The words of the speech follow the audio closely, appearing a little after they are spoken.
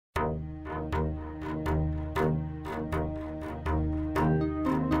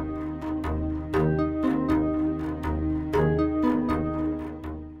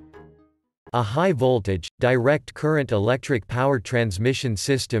A high-voltage, direct current electric power transmission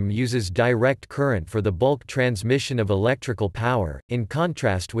system uses direct current for the bulk transmission of electrical power, in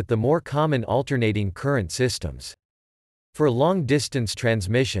contrast with the more common alternating current systems. For long-distance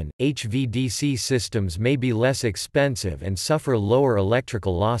transmission, HVDC systems may be less expensive and suffer lower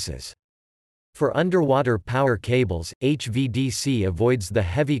electrical losses. For underwater power cables, HVDC avoids the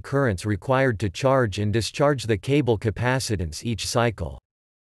heavy currents required to charge and discharge the cable capacitance each cycle.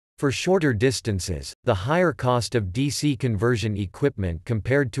 For shorter distances, the higher cost of DC conversion equipment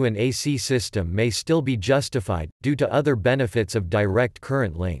compared to an AC system may still be justified, due to other benefits of direct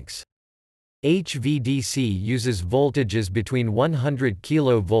current links. HVDC uses voltages between 100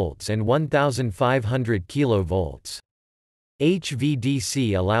 kV and 1500 kV.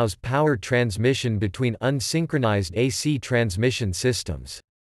 HVDC allows power transmission between unsynchronized AC transmission systems.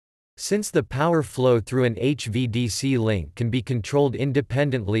 Since the power flow through an HVDC link can be controlled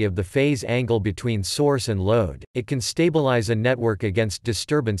independently of the phase angle between source and load, it can stabilize a network against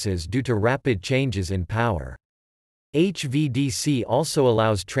disturbances due to rapid changes in power. HVDC also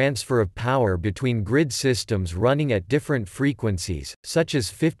allows transfer of power between grid systems running at different frequencies, such as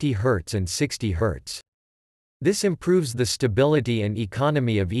 50 Hz and 60 Hz. This improves the stability and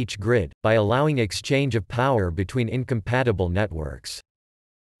economy of each grid, by allowing exchange of power between incompatible networks.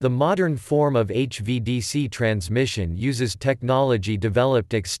 The modern form of HVDC transmission uses technology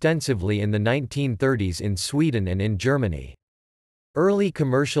developed extensively in the 1930s in Sweden and in Germany. Early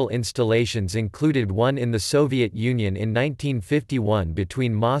commercial installations included one in the Soviet Union in 1951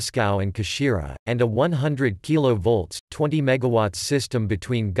 between Moscow and Kashira, and a 100 kV, 20 MW system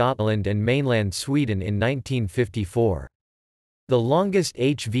between Gotland and mainland Sweden in 1954. The longest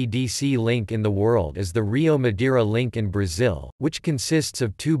HVDC link in the world is the Rio-Madeira link in Brazil, which consists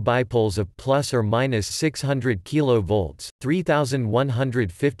of two bipoles of plus or minus 600 kV,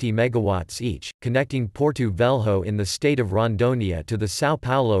 3,150 MW each, connecting Porto Velho in the state of Rondônia to the São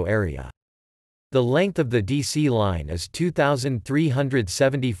Paulo area. The length of the DC line is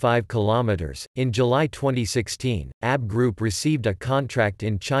 2,375 km. In July 2016, AB Group received a contract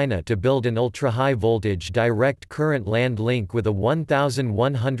in China to build an ultra-high voltage direct current land link with a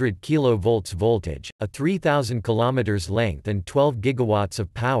 1,100 kV voltage, a 3,000 km length and 12 GW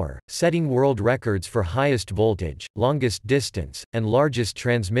of power, setting world records for highest voltage, longest distance, and largest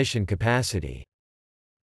transmission capacity.